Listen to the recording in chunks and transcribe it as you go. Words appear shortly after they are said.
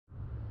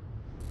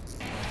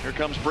Here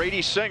comes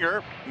Brady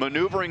Singer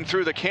maneuvering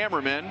through the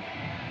cameramen,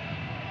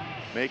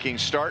 making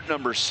start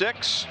number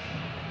 6,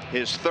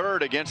 his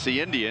 3rd against the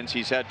Indians.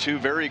 He's had 2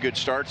 very good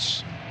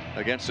starts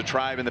against the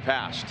Tribe in the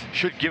past.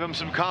 Should give him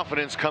some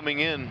confidence coming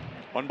in.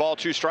 1 ball,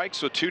 2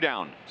 strikes with 2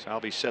 down.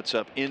 Salvi sets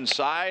up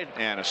inside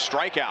and a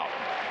strikeout.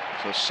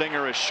 So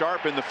Singer is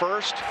sharp in the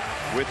first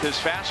with his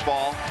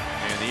fastball,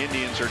 and the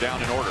Indians are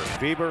down in order.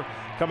 Bieber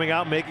coming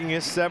out, making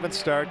his 7th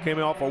start, came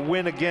off a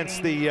win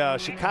against the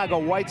Chicago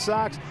White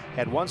Sox.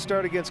 Had 1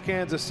 start against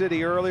Kansas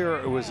City earlier.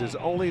 It was his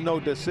only no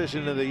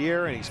decision of the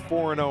year, and he's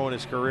 4-0 in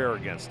his career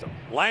against them.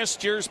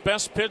 Last year's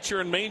best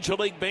pitcher in Major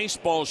League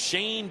Baseball,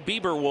 Shane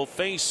Bieber, will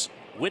face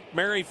Whit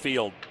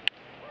Merrifield.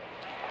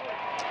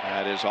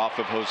 That is off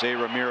of Jose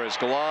Ramirez's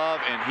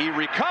glove, and he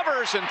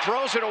recovers and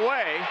throws it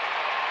away.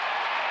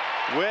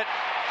 Whit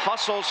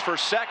hustles for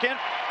second,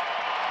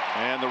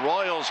 and the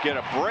Royals get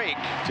a break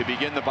to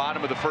begin the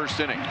bottom of the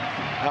 1st inning.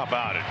 How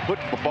about it? Put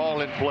the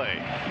ball in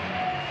play.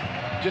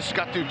 Just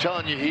got through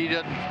telling you he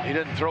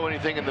didn't throw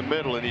anything in the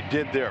middle, and he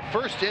did there.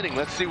 1st inning,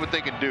 let's see what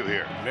they can do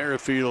here.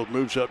 Merrifield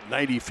moves up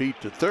 90 feet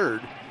to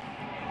 3rd,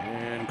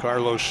 and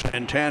Carlos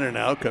Santana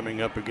now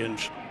coming up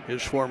against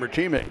his former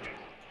teammate.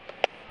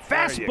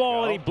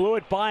 Fastball, and he blew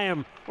it by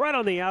him right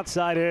on the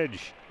outside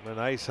edge. A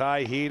nice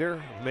high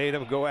heater made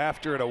him go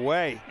after it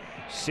away.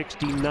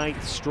 69th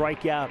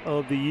strikeout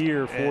of the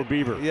year for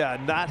Bieber.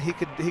 Yeah,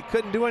 he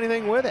couldn't do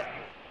anything with it.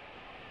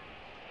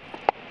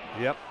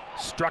 Yep.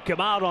 Struck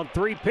him out on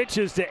 3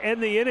 pitches to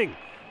end the inning.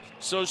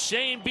 So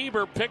Shane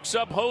Bieber picks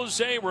up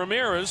Jose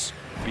Ramirez.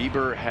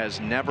 Bieber has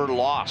never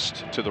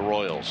lost to the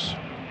Royals.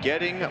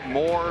 Getting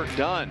more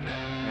done,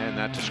 and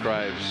that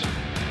describes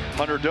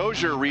Hunter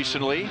Dozier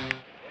recently.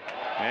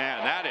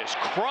 And that is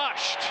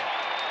crushed.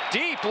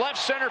 Deep left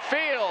center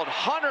field.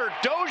 Hunter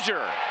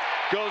Dozier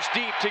goes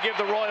deep to give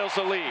the Royals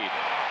the lead.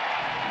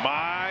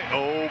 My,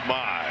 oh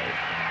my.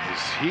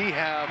 Does he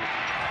have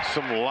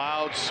some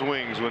loud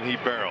swings when he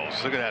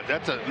barrels? Look at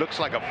that. Looks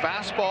like a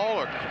fastball,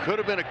 or could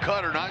have been a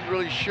cutter. Not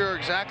really sure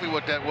exactly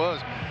what that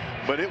was,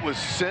 but it was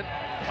sent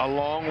a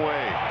long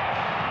way.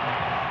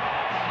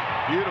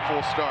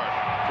 Beautiful start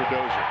for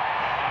Dozier.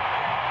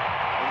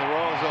 And the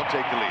Royals, they'll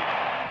take the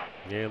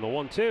lead. And the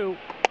 1-2.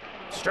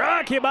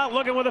 Struck him out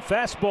looking with a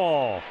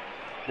fastball.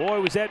 Boy,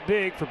 was that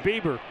big for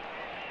Bieber.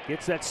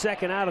 Gets that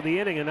 2nd out of the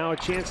inning, and now a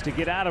chance to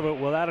get out of it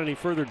without any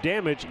further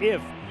damage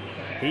if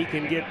he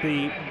can get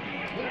the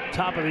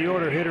top of the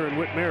order hitter in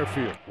Whit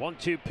Merrifield.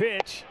 1-2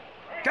 pitch.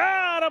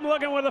 Got him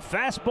looking with a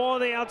fastball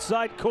in the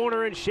outside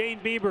corner, and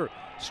Shane Bieber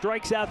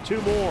strikes out 2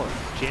 more.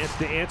 Chance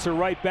to answer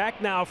right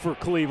back now for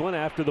Cleveland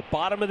after the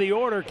bottom of the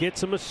order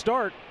gets him a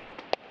start.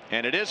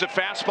 And it is a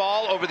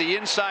fastball over the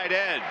inside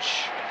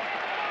edge.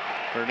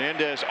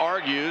 Hernandez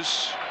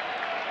argues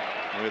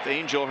with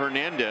Angel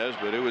Hernandez,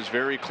 but it was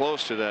very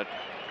close to that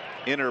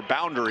inner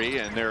boundary,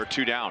 and there are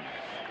 2 down.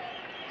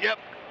 Yep.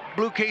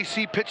 Blue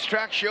KC pitch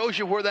track shows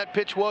you where that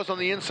pitch was on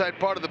the inside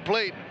part of the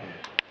plate.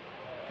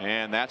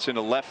 And that's into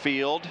left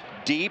field,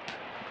 deep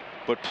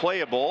but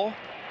playable,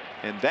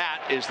 and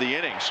that is the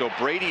inning. So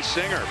Brady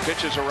Singer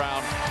pitches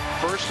around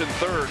 1st and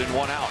 3rd and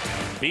 1 out.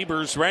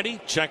 Bieber's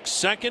ready, checks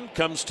second,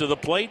 comes to the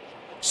plate.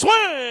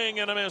 Swing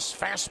and a miss.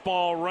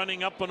 Fastball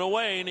running up and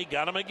away, and he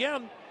got him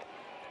again.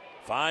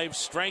 5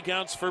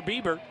 strikeouts for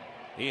Bieber.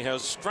 He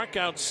has struck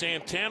out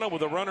Santana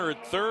with a runner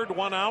at 3rd,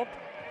 1 out,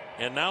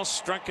 and now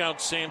struck out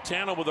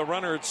Santana with a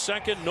runner at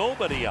 2nd,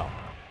 nobody out.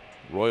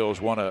 Royals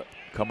want to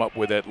come up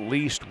with at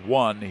least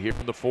 1 here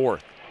in the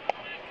 4th.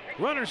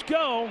 Runners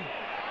go,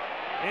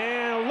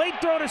 and a late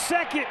throw to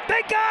 2nd.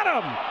 They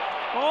got him.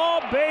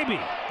 Oh, baby.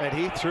 And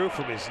he threw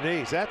from his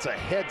knees. That's a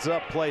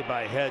heads-up play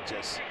by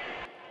Hedges.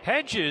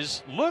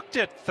 Hedges looked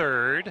at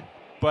 3rd,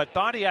 but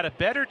thought he had a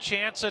better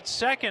chance at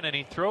 2nd, and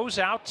he throws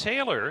out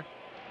Taylor.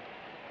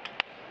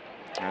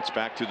 That's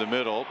back to the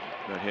middle,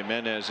 but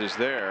Jimenez is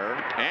there,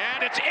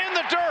 and it's in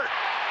the dirt.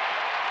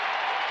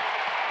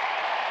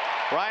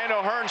 Ryan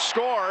O'Hearn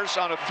scores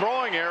on a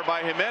throwing error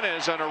by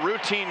Jimenez on a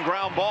routine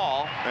ground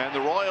ball, and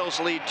the Royals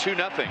lead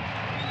 2-0.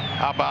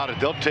 How about it?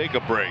 They'll take a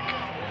break.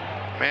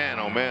 Man,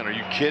 oh man, are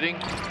you kidding?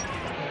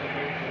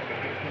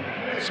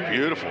 It's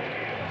beautiful.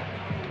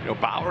 You know,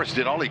 Bowers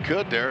did all he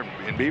could there,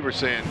 and Bieber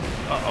saying,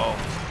 uh-oh.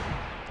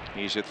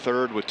 He's at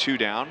 3rd with 2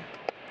 down,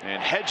 and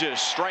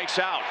Hedges strikes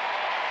out.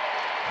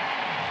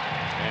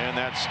 And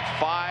that's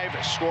 5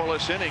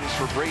 scoreless innings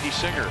for Brady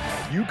Singer.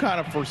 You kind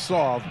of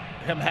foresaw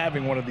him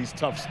having one of these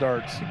tough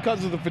starts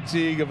because of the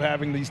fatigue of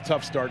having these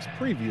tough starts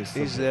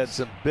previously. He's had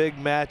some big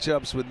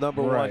matchups with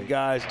number 1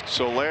 guys.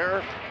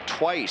 Soler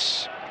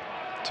twice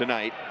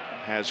tonight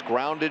has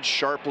grounded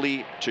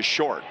sharply to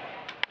short.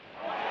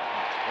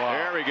 Wow.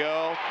 There we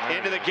go.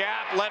 Into the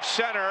gap, left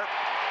center,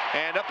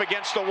 and up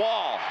against the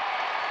wall.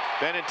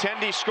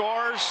 Benintendi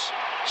scores.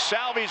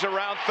 Salvi's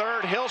around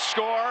 3rd. He'll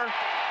score.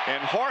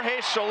 And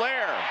Jorge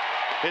Soler,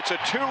 it's a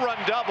 2-run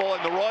double,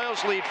 and the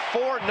Royals lead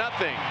 4-0.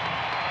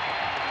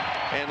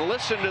 And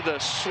listen to the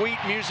sweet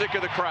music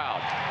of the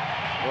crowd.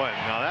 Boy,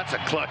 now that's a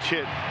clutch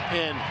hit.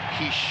 And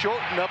he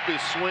shortened up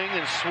his swing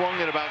and swung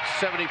at about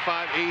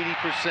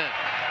 75–80%.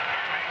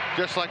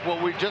 just like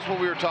what we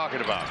were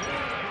talking about.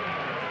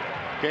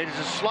 Okay, it's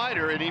a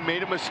slider, and he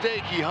made a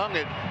mistake. He hung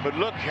it, but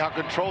look how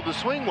controlled the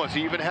swing was.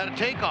 He even had a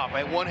takeoff,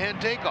 a one-hand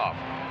takeoff.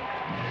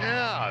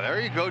 Yeah, there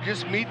you go.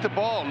 Just meet the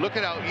ball. Look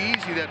at how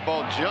easy that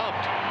ball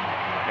jumped.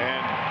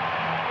 And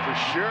for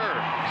sure,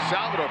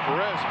 Salvador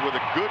Perez with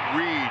a good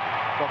read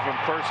from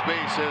first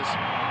base says,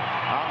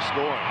 I'm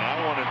scoring. I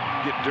want to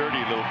get dirty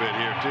a little bit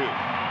here too.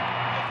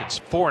 It's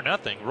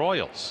 4-0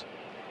 Royals.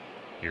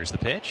 Here's the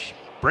pitch.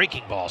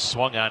 Breaking ball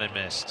swung on and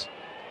missed.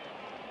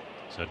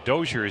 So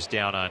Dozier is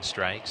down on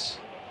strikes.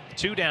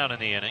 2 down in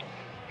the inning.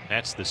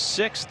 That's the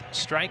 6th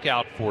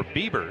strikeout for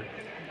Bieber.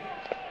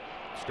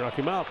 Struck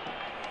him out.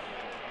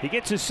 He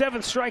gets his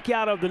 7th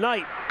strikeout of the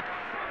night,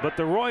 but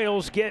the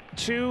Royals get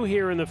 2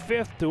 here in the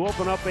 5th to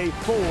open up a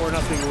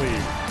 4-0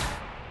 lead.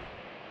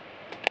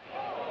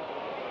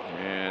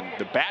 And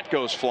the bat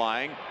goes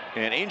flying,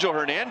 and Angel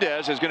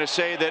Hernandez is going to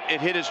say that it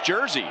hit his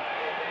jersey.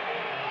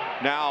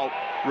 Now,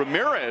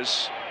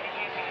 Ramirez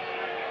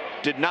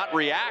did not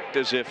react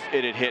as if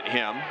it had hit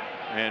him,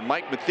 and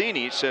Mike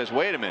Matheny says,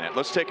 wait a minute,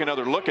 let's take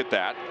another look at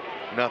that.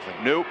 Nothing.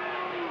 Nope.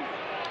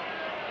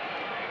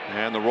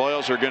 And the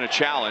Royals are going to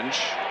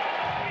challenge.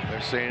 They're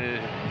saying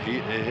it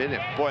hit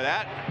him. Boy,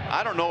 that,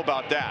 I don't know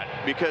about that,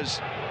 because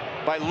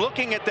by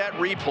looking at that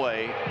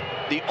replay,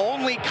 the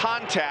only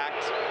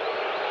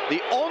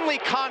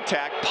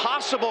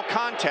possible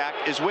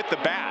contact is with the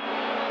bat.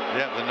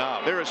 Yeah, the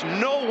knob. There is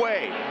no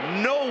way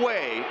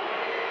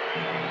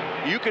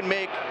you can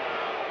make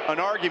an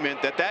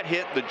argument that that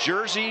hit the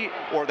jersey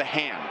or the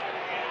hand.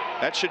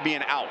 That should be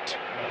an out.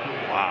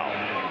 Wow.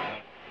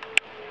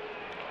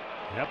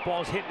 That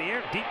ball's hit in the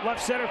air, deep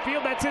left center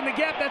field. That's in the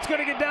gap. That's going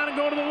to get down and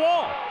go to the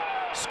wall.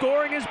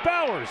 Scoring is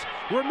Bowers.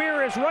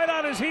 Ramirez right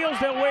on his heels.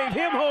 They'll wave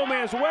him home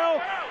as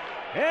well.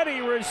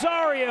 Eddie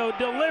Rosario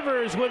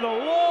delivers with a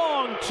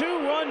long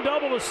 2-run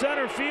double to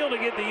center field to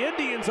get the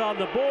Indians on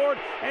the board,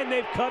 and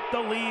they've cut the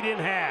lead in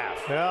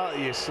half. Well,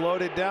 you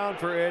slowed it down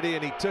for Eddie,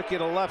 and he took you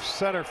to left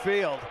center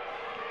field.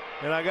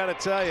 And I got to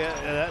tell you,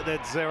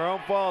 that's their own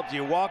fault.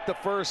 You walk the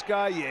first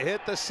guy, you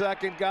hit the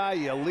second guy,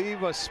 you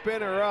leave a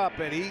spinner up,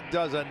 and he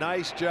does a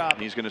nice job.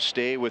 He's going to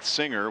stay with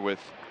Singer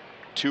with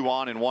 2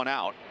 on and 1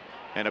 out.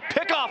 And a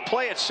pickoff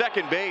play at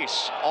second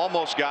base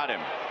almost got him.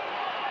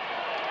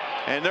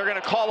 And they're going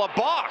to call a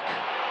balk.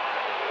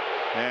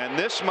 And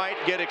this might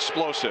get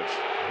explosive.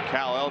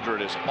 Cal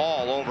Eldred is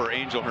all over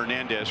Angel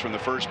Hernandez from the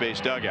first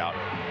base dugout.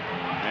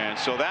 And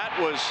so that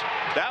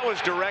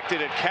was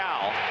directed at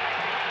Cal.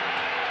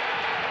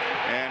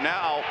 And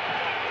now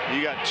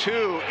you got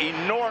 2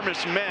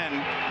 enormous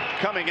men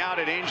coming out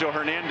at Angel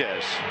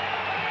Hernandez.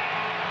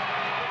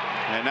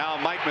 And now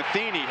Mike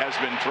Matheny has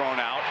been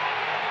thrown out.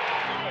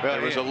 Well,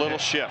 there was a little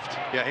shift.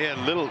 Yeah, he had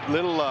a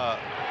little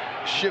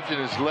shift in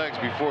his legs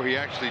before he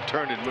actually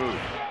turned and moved.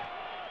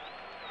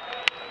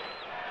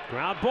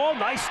 Ground ball,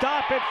 nice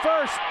stop at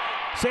first.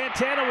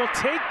 Santana will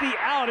take the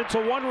out. It's a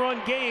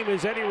 1-run game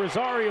as Eddie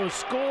Rosario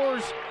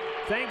scores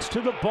thanks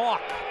to the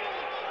balk.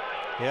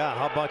 Yeah,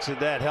 how much did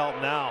that help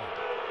now?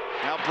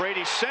 Now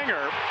Brady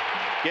Singer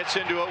gets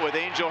into it with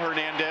Angel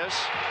Hernandez.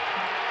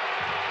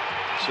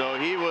 So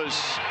he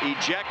was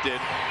ejected.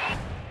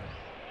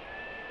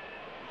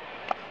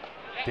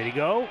 Did he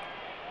go?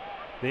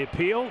 The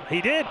appeal?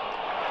 He did.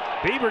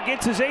 Bieber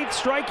gets his 8th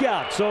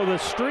strikeout, so the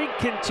streak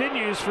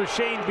continues for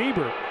Shane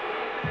Bieber.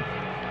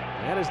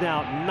 That is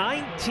now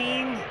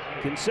 19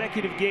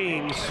 consecutive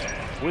games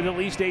with at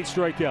least 8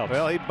 strikeouts.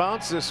 Well, he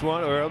bounced this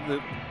one,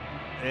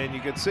 and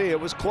you can see it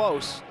was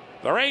close.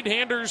 The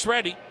right-hander's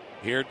ready.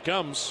 Here it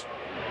comes.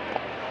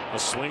 A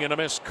swing and a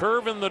miss,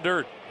 curve in the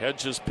dirt.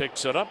 Hedges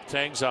picks it up,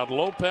 tags out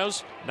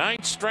Lopez. 9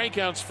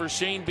 strikeouts for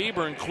Shane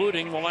Bieber,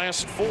 including the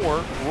last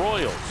 4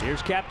 Royals.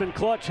 Here's Captain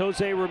Clutch,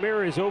 Jose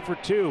Ramirez 0 for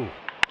 2.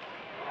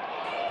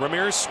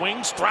 Ramirez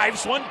swings,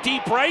 drives one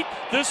deep right.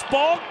 This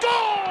ball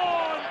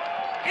gone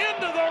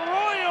into the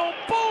Royal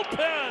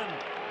bullpen.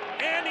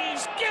 And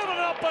he's given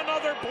up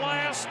another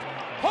blast.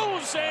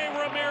 Jose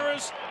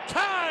Ramirez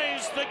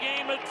ties the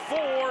game at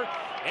 4.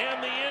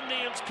 And the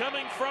Indians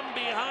coming from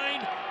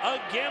behind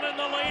again in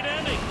the late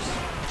innings.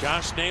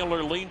 Josh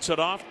Naylor leads it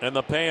off, and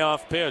the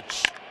payoff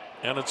pitch.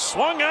 And it's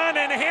swung on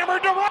and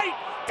hammered to right.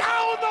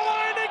 Down the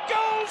line it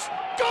goes.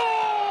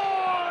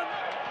 Gone!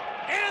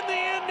 And the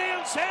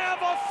Indians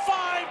have a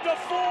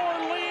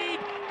 5-4 lead.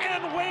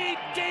 And Wade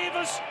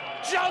Davis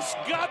just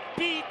got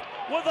beat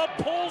with a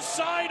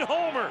pull-side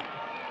homer.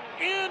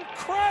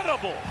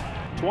 Incredible.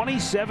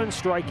 27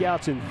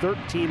 strikeouts in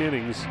 13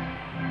 innings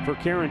for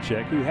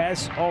Karinchak, who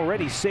has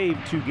already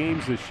saved 2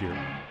 games this year.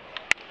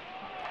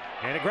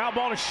 And a ground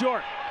ball to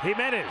short.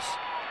 Jimenez.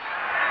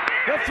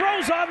 The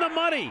throw's on the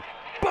money.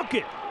 Book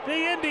it. The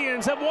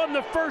Indians have won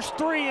the first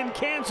 3 in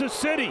Kansas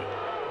City.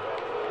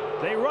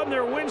 They run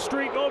their win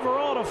streak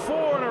overall to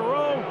 4 in a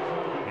row,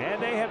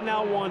 and they have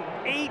now won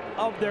 8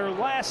 of their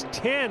last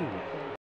 10.